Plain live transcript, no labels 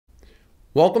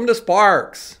Welcome to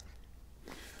Sparks.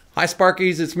 Hi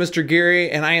Sparkies, it's Mr.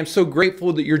 Gary, and I am so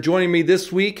grateful that you're joining me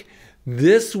this week.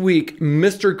 This week,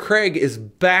 Mr. Craig is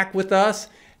back with us,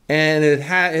 and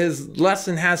his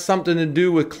lesson has something to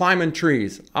do with climbing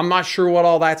trees. I'm not sure what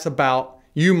all that's about.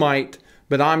 You might,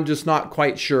 but I'm just not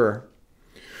quite sure.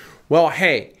 Well,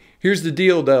 hey, here's the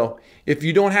deal though. If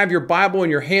you don't have your Bible and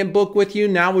your handbook with you,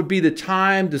 now would be the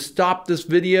time to stop this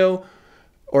video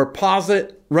or pause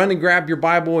it, run and grab your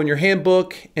Bible and your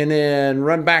handbook, and then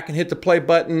run back and hit the play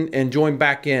button and join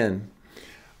back in.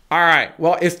 All right,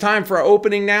 well, it's time for our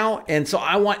opening now, and so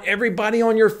I want everybody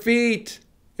on your feet.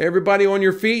 Everybody on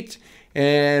your feet,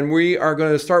 and we are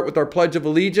going to start with our Pledge of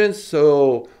Allegiance.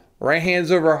 So right hands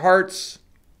over our hearts,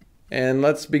 and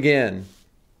let's begin.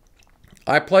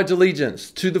 I pledge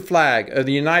allegiance to the flag of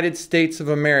the United States of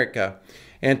America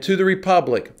and to the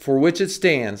republic for which it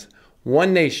stands,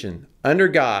 one nation, under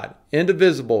God,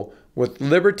 indivisible, with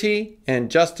liberty and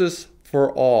justice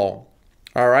for all.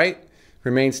 All right,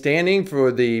 remain standing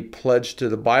for the pledge to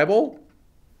the Bible.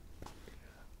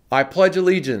 I pledge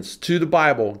allegiance to the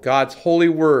Bible, God's holy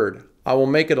word. I will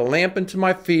make it a lamp unto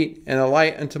my feet and a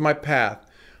light unto my path.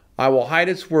 I will hide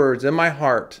its words in my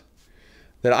heart,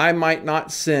 that I might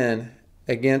not sin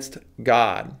against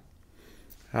God.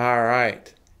 All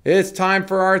right, it's time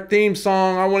for our theme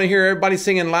song. I want to hear everybody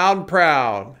singing loud and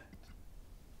proud.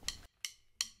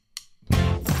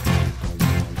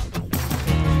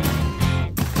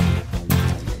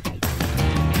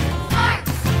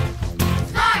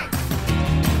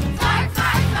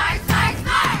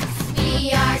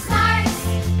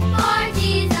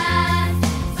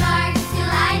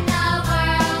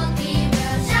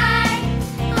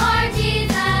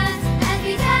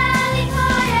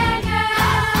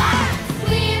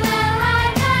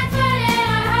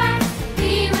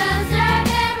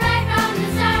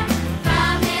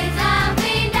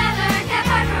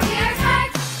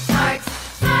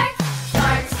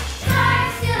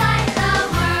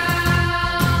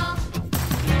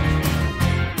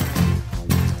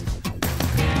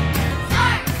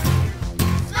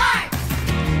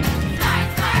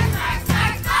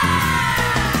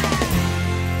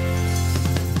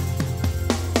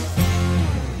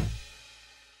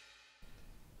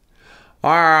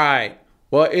 All right,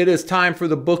 well, it is time for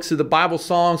the Books of the Bible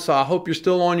song, so I hope you're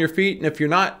still on your feet, and if you're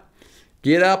not,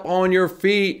 get up on your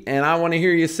feet, and I want to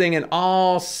hear you singing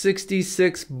all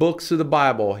 66 books of the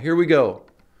Bible. Here we go.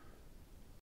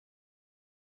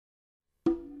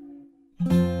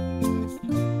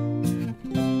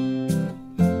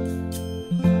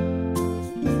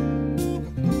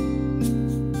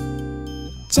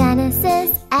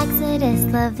 Genesis, Exodus,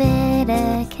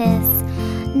 Leviticus,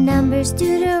 Numbers,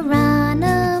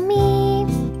 Deuteronomy,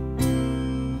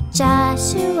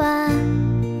 Joshua,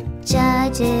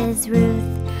 Judges, Ruth,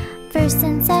 1st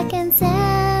and 2nd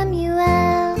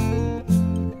Samuel,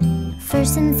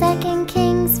 1st and 2nd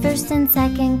Kings, 1st and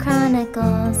 2nd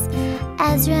Chronicles,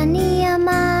 Ezra,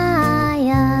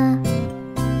 Nehemiah,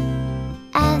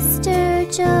 Esther,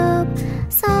 Job,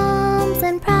 Psalms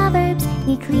and Proverbs,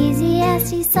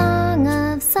 Ecclesiastes, Song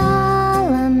of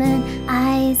Solomon,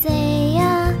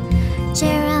 Isaiah,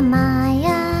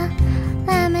 Jeremiah,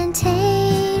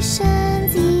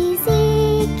 Lamentations,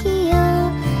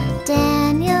 Ezekiel,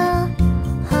 Daniel,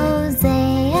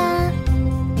 Hosea,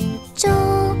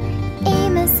 Joel,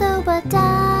 Amos,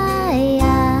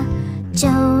 Obadiah,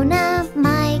 Jonah,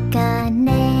 Micah,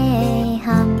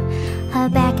 Nahum,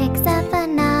 Habakkuk,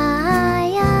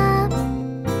 Zephaniah,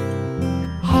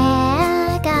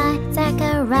 Haggai,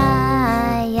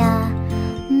 Zechariah,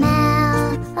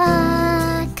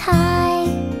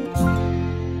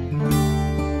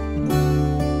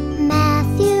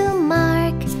 Matthew,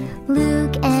 Mark,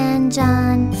 Luke and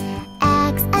John,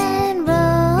 Acts and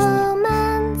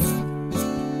Romans,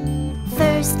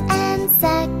 1st and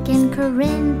 2nd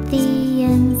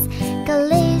Corinthians,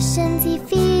 Galatians,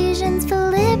 Ephesians,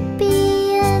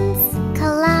 Philippians,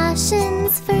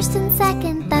 Colossians, 1st and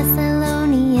 2nd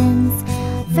Thessalonians,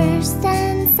 1st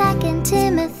and 2nd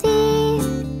Timothy,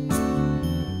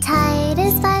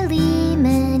 Titus,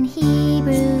 Philemon,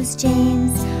 Hebrews,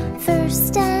 James,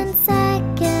 1st and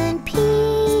 2nd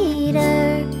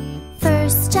Peter,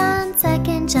 1st John,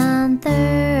 2nd John,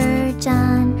 3rd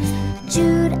John,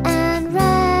 Jude and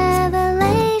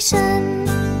Revelation.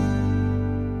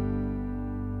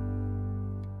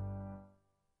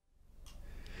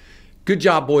 Good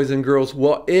job, boys and girls.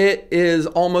 Well, it is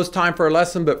almost time for our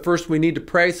lesson, but first we need to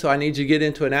pray, so I need you to get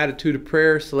into an attitude of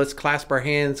prayer. So let's clasp our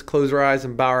hands, close our eyes,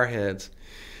 and bow our heads.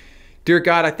 Dear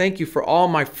God, I thank you for all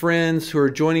my friends who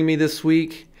are joining me this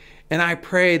week. And I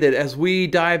pray that as we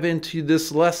dive into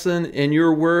this lesson in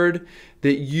your word,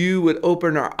 that you would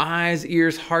open our eyes,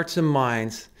 ears, hearts, and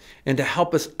minds, and to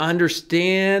help us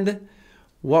understand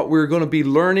what we're going to be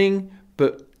learning,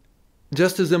 but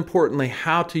just as importantly,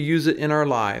 how to use it in our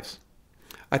lives.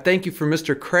 I thank you for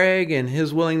Mr. Craig and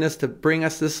his willingness to bring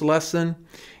us this lesson.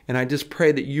 And I just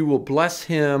pray that you will bless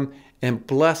him and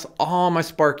bless all my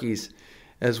Sparkies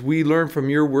as we learn from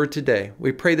your word today.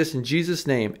 We pray this in Jesus'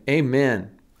 name.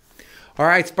 Amen. All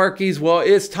right, Sparkies. Well,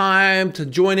 it's time to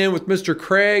join in with Mr.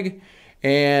 Craig.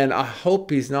 And I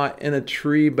hope he's not in a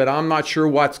tree, but I'm not sure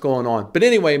what's going on. But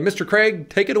anyway, Mr. Craig,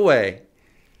 take it away.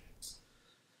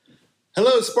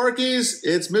 Hello, Sparkies.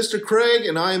 It's Mr. Craig,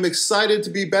 and I am excited to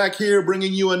be back here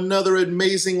bringing you another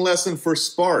amazing lesson for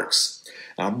Sparks.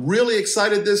 I'm really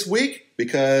excited this week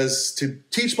because to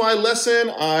teach my lesson,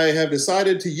 I have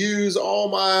decided to use all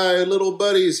my little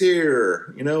buddies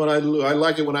here. You know, and I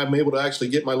like it when I'm able to actually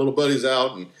get my little buddies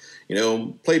out and, you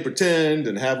know, play pretend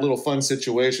and have little fun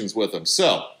situations with them.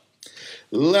 So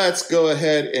let's go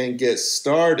ahead and get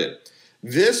started.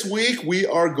 This week, we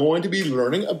are going to be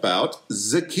learning about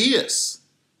Zacchaeus.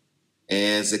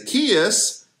 And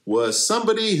Zacchaeus was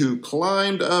somebody who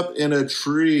climbed up in a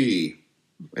tree.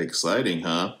 Exciting,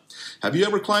 huh? Have you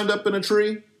ever climbed up in a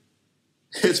tree?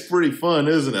 It's pretty fun,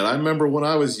 isn't it? I remember when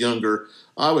I was younger,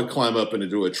 I would climb up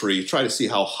into a tree, try to see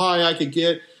how high I could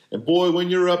get. And boy,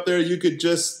 when you're up there, you could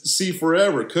just see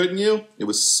forever, couldn't you? It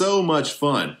was so much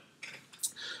fun.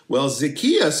 Well,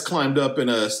 Zacchaeus climbed up in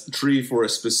a tree for a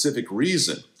specific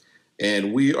reason,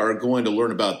 and we are going to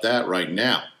learn about that right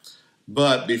now.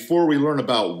 But before we learn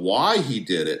about why he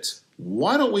did it,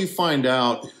 why don't we find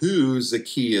out who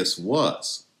Zacchaeus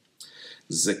was?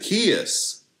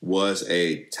 Zacchaeus was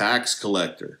a tax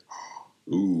collector.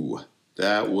 Ooh,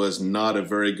 that was not a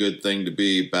very good thing to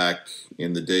be back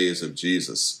in the days of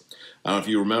Jesus. I don't know if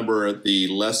you remember the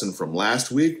lesson from last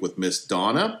week with Miss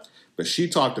Donna, but she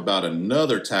talked about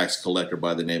another tax collector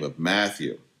by the name of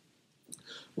Matthew.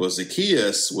 Well,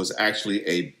 Zacchaeus was actually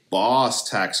a boss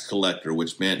tax collector,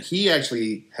 which meant he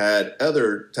actually had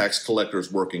other tax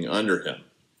collectors working under him.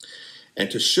 And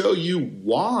to show you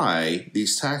why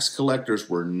these tax collectors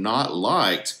were not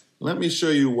liked, let me show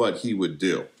you what he would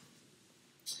do.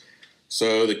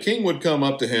 So the king would come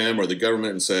up to him or the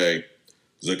government and say,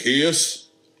 Zacchaeus,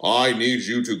 I need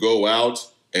you to go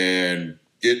out and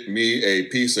get me a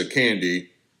piece of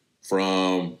candy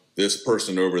from this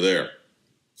person over there.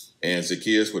 And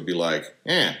Zacchaeus would be like,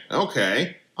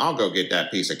 okay, I'll go get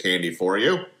that piece of candy for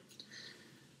you.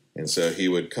 And so he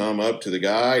would come up to the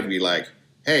guy and be like,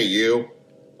 hey, you,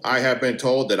 I have been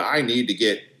told that I need to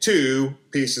get 2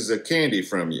 pieces of candy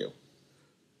from you.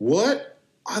 What?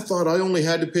 I thought I only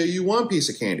had to pay you 1 piece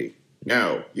of candy.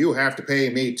 No, you have to pay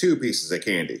me 2 pieces of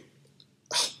candy.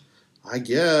 I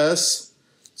guess.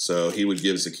 So he would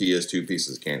give Zacchaeus 2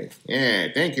 pieces of candy. Yeah,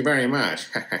 thank you very much.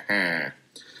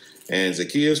 And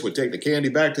Zacchaeus would take the candy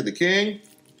back to the king,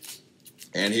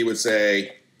 and he would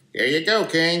say, here you go,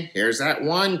 king. Here's that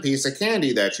 1 piece of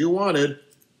candy that you wanted.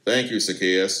 Thank you,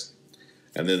 Zacchaeus.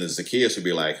 And then the Zacchaeus would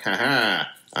be like,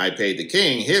 I paid the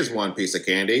king his 1 piece of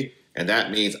candy, and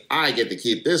that means I get to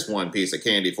keep this 1 piece of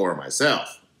candy for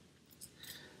myself.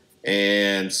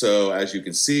 And so, as you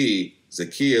can see,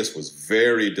 Zacchaeus was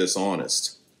very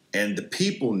dishonest. And the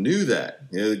people knew that.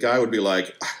 You know, the guy would be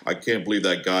like, I can't believe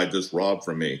that guy just robbed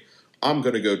from me. I'm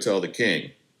going to go tell the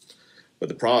king. But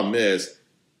the problem is,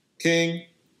 king,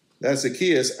 that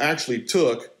Zacchaeus actually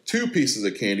took 2 pieces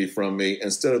of candy from me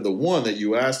instead of the 1 that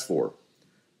you asked for.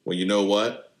 Well, you know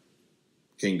what?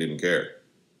 King didn't care.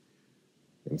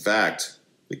 In fact,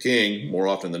 the king, more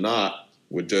often than not,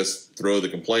 would just throw the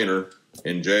complainer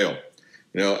in jail.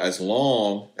 You know, as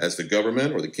long as the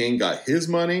government or the king got his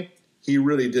money, he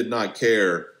really did not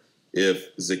care if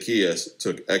Zacchaeus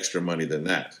took extra money than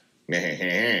that.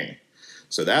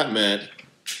 So that meant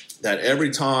that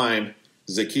every time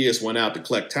Zacchaeus went out to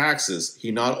collect taxes, he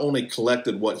not only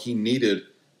collected what he needed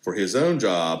for his own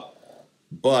job,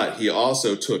 but he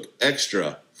also took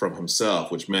extra from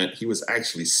himself, which meant he was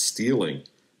actually stealing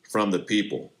from the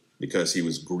people because he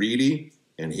was greedy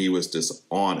and he was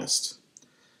dishonest.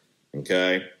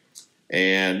 Okay?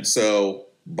 And so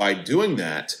by doing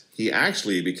that, he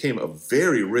actually became a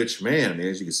very rich man. And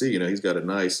as you can see, you know, he's got a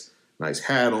nice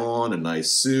hat on, a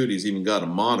nice suit. He's even got a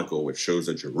monocle, which shows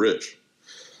that you're rich.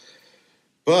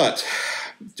 But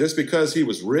just because he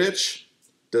was rich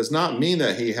does not mean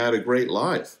that he had a great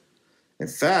life. In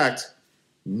fact,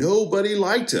 nobody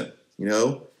liked him. You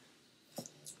know,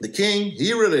 the king,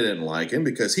 he really didn't like him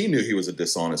because he knew he was a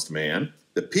dishonest man.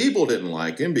 The people didn't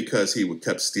like him because he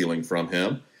kept stealing from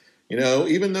him. You know,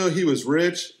 even though he was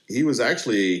rich, he was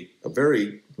actually a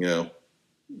very,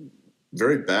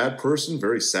 very bad person,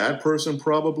 very sad person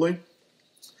probably.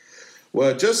 Well,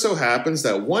 it just so happens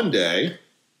that one day,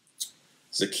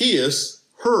 Zacchaeus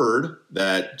heard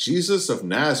that Jesus of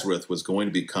Nazareth was going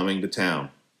to be coming to town.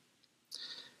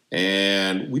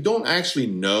 And we don't actually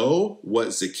know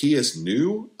what Zacchaeus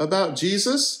knew about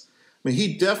Jesus. I mean,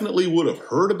 he definitely would have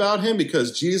heard about him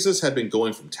because Jesus had been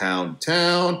going from town to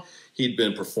town. He'd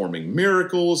been performing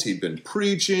miracles. He'd been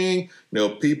preaching.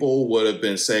 People would have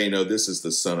been saying, this is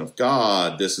the Son of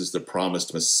God. This is the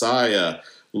promised Messiah.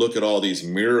 Look at all these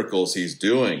miracles he's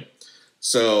doing.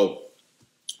 So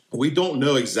we don't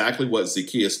know exactly what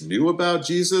Zacchaeus knew about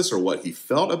Jesus or what he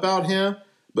felt about him.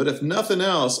 But if nothing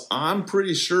else, I'm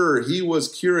pretty sure he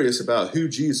was curious about who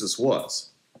Jesus was.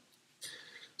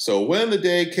 So when the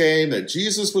day came that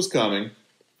Jesus was coming,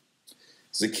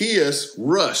 Zacchaeus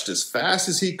rushed as fast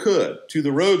as he could to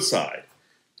the roadside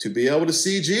to be able to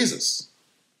see Jesus.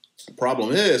 The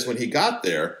problem is, when he got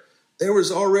there, there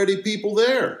was already people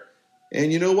there.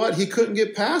 And you know what? He couldn't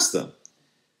get past them.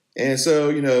 And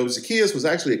so, Zacchaeus was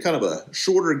actually a kind of a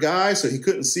shorter guy, so he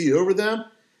couldn't see over them.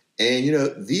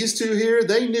 And, these two here,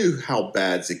 they knew how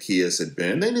bad Zacchaeus had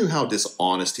been. They knew how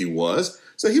dishonest he was.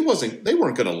 So they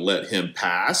weren't going to let him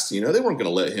pass. They weren't going to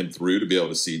let him through to be able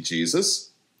to see Jesus.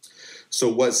 So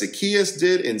what Zacchaeus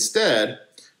did instead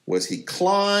was he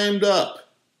climbed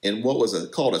up in what was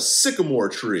called a sycamore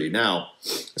tree. Now,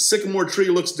 a sycamore tree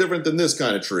looks different than this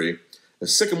kind of tree. A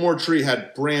sycamore tree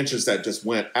had branches that just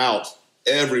went out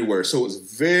everywhere. So it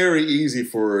was very easy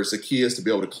for Zacchaeus to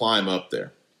be able to climb up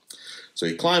there. So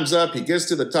he climbs up, he gets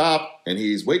to the top, and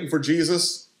he's waiting for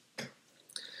Jesus.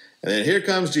 And then here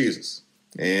comes Jesus.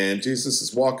 And Jesus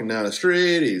is walking down the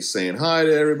street. He's saying hi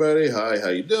to everybody. Hi, how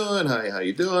you doing? Hi, how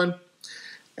you doing?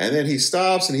 And then he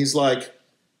stops and he's like,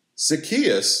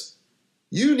 Zacchaeus,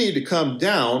 you need to come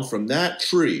down from that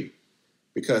tree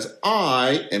because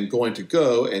I am going to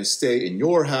go and stay in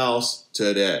your house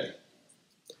today.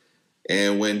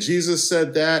 And when Jesus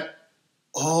said that,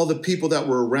 all the people that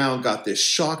were around got this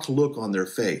shocked look on their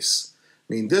face.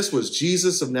 I mean, this was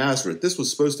Jesus of Nazareth. This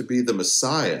was supposed to be the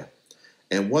Messiah.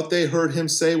 And what they heard him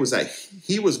say was that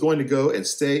he was going to go and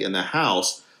stay in the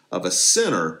house of a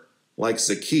sinner like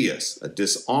Zacchaeus, a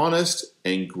dishonest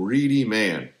and greedy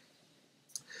man.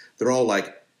 They're all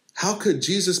like, how could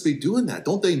Jesus be doing that?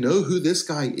 Don't they know who this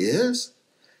guy is?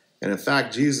 And in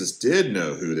fact, Jesus did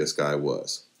know who this guy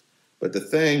was. But the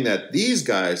thing that these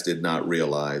guys did not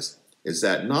realize is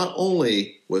that not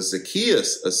only was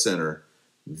Zacchaeus a sinner,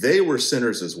 they were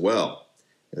sinners as well.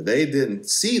 They didn't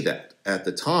see that at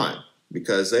the time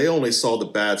because they only saw the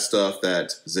bad stuff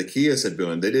that Zacchaeus had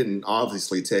done. They didn't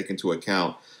obviously take into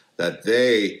account that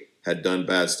they had done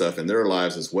bad stuff in their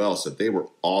lives as well, so they were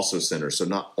also sinners. So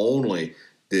not only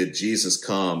did Jesus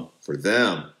come for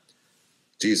them,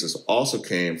 Jesus also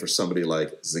came for somebody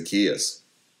like Zacchaeus.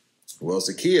 Well,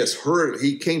 Zacchaeus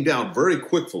he came down very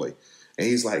quickly, and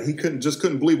he's like, he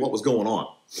couldn't believe what was going on.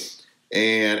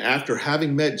 And after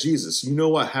having met Jesus, you know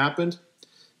what happened?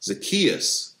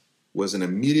 Zacchaeus was an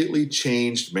immediately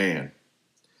changed man.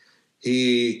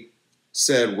 He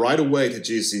said right away to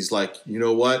Jesus, he's like, you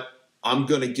know what? I'm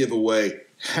going to give away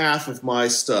half of my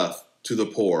stuff to the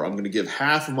poor. I'm going to give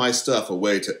half of my stuff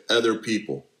away to other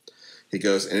people. He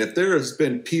goes, and if there has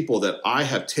been people that I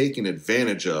have taken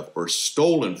advantage of or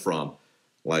stolen from,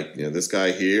 like this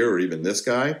guy here or even this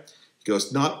guy, he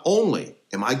goes, not only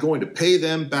am I going to pay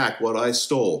them back what I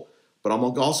stole, but I'm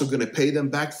also going to pay them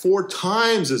back 4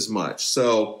 times as much.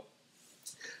 So,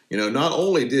 not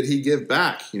only did he give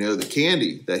back, the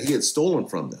candy that he had stolen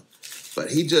from them, but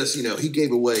he just, he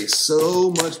gave away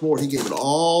so much more. He gave it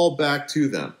all back to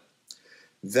them.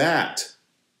 That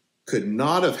could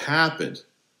not have happened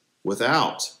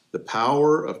without the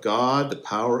power of God, the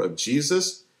power of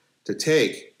Jesus, to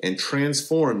take and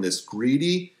transform this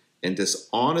greedy and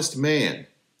dishonest man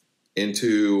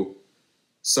into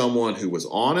someone who was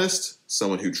honest,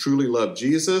 someone who truly loved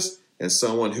Jesus, and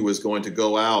someone who was going to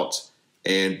go out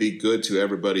and be good to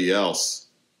everybody else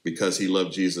because he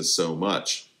loved Jesus so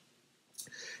much.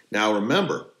 Now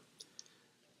remember,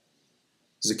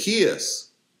 Zacchaeus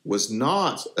was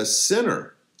not a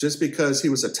sinner just because he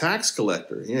was a tax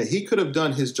collector. He could have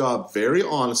done his job very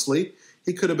honestly.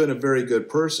 He could have been a very good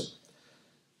person.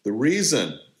 The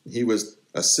reason he was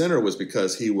a sinner was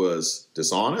because he was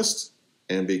dishonest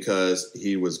and because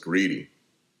he was greedy.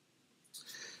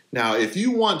 Now, if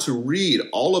you want to read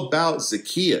all about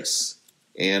Zacchaeus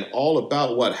and all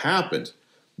about what happened,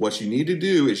 what you need to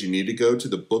do is you need to go to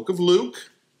the book of Luke.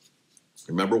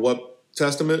 Remember what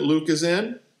testament Luke is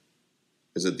in?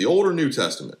 Is it the Old or New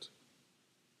Testament?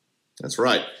 That's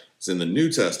right. It's in the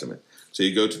New Testament. So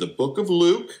you go to the book of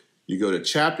Luke, you go to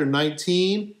chapter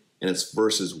 19, and it's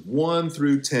verses 1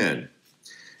 through 10.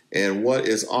 And what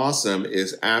is awesome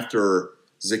is after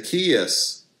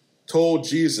Zacchaeus told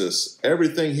Jesus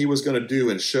everything he was going to do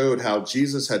and showed how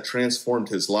Jesus had transformed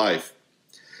his life,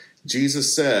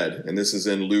 Jesus said, and this is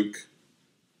in Luke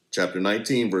chapter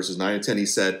 19, verses 9 and 10, he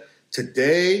said,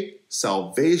 "Today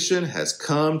salvation has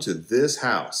come to this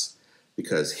house,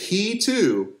 because he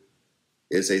too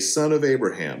is a son of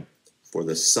Abraham. For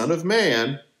the Son of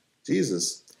Man,"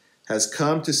 Jesus, "has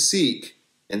come to seek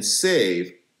and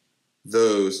save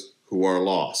those who are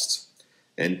lost."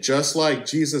 And just like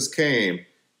Jesus came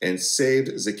and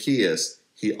saved Zacchaeus,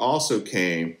 he also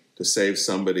came to save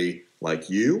somebody like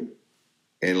you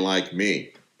and like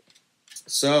me.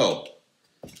 So,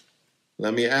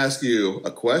 let me ask you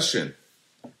a question.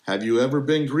 Have you ever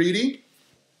been greedy?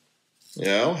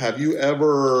 Have you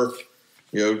ever,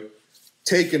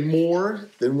 taken more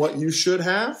than what you should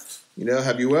have?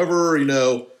 Have you ever,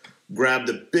 grabbed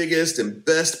the biggest and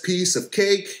best piece of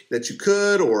cake that you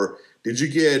could? Or did you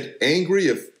get angry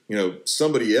if,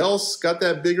 somebody else got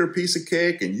that bigger piece of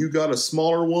cake and you got a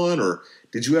smaller one? Or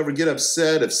did you ever get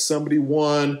upset if somebody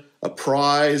won a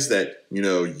prize that,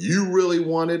 you really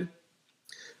wanted?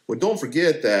 Well, don't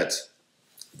forget that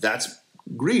that's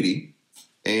greedy.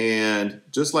 And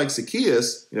just like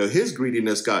Zacchaeus, his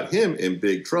greediness got him in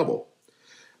big trouble.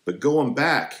 But going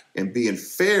back and being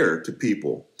fair to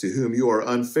people to whom you are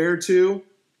unfair to,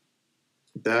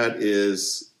 that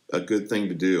is a good thing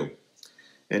to do.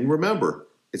 And remember,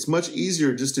 it's much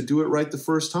easier just to do it right the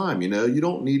first time. You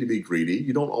don't need to be greedy.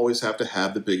 You don't always have to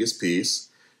have the biggest piece.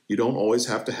 You don't always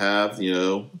have to have,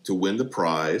 to win the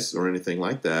prize or anything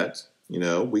like that.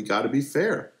 We got to be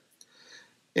fair.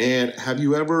 And have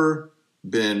you ever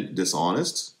been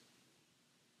dishonest?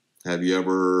 Have you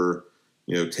ever,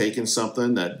 taken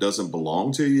something that doesn't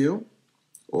belong to you?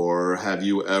 Or have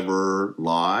you ever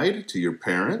lied to your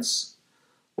parents?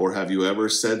 Or have you ever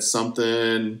said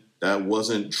something that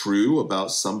wasn't true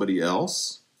about somebody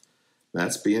else?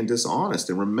 That's being dishonest.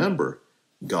 And remember,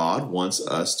 God wants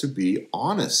us to be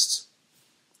honest.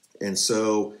 And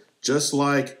so just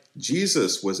like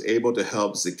Jesus was able to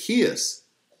help Zacchaeus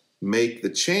make the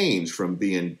change from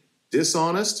being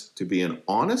dishonest to being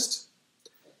honest,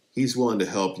 he's willing to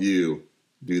help you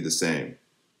do the same.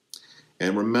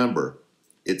 And remember,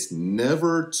 it's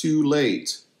never too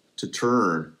late to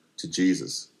turn to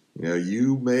Jesus.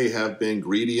 You may have been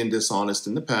greedy and dishonest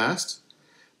in the past,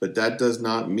 but that does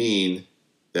not mean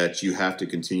that you have to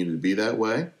continue to be that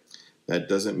way. That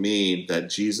doesn't mean that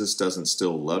Jesus doesn't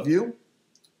still love you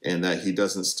and that he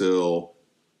doesn't still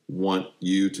want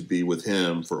you to be with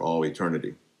him for all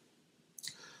eternity.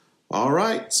 All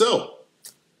right, so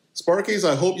Sparkies,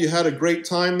 I hope you had a great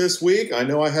time this week. I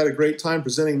know I had a great time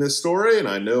presenting this story, and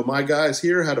I know my guys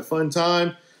here had a fun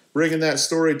time bringing that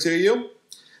story to you.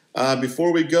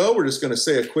 Before we go, we're just going to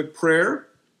say a quick prayer.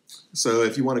 So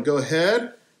if you want to go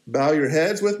ahead, bow your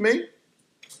heads with me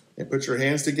and put your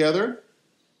hands together.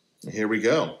 And here we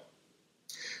go.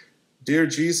 Dear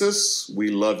Jesus,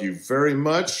 we love you very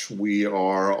much. We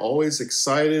are always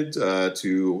excited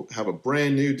to have a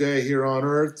brand new day here on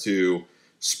earth, to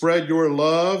spread your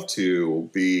love, to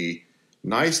be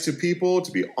nice to people,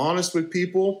 to be honest with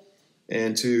people,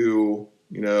 and to,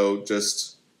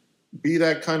 just be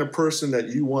that kind of person that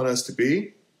you want us to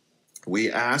be.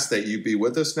 We ask that you be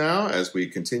with us now as we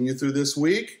continue through this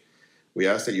week. We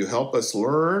ask that you help us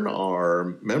learn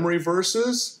our memory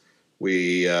verses.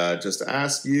 We just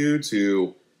ask you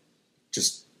to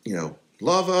just,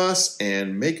 love us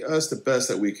and make us the best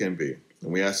that we can be.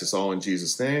 And we ask this all in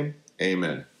Jesus' name.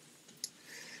 Amen.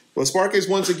 Well, Sparkies,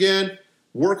 once again,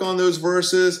 work on those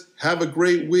verses. Have a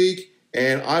great week,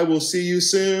 and I will see you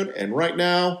soon. And right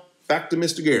now, back to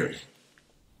Mr. Gary.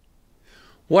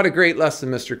 What a great lesson,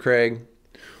 Mr. Craig.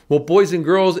 Well, boys and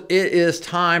girls, it is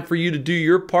time for you to do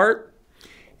your part.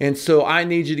 And so I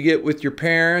need you to get with your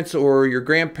parents or your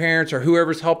grandparents or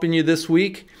whoever's helping you this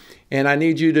week. And I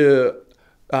need you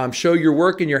to show your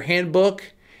work in your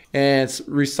handbook and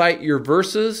recite your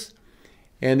verses.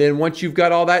 And then once you've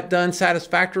got all that done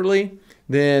satisfactorily,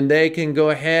 then they can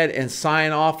go ahead and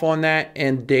sign off on that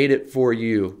and date it for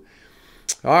you.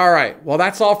 All right. Well,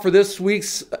 that's all for this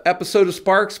week's episode of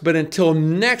Sparks. But until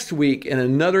next week and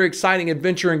another exciting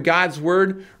adventure in God's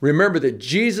Word, remember that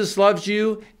Jesus loves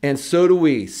you and so do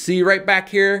we. See you right back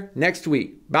here next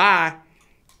week. Bye.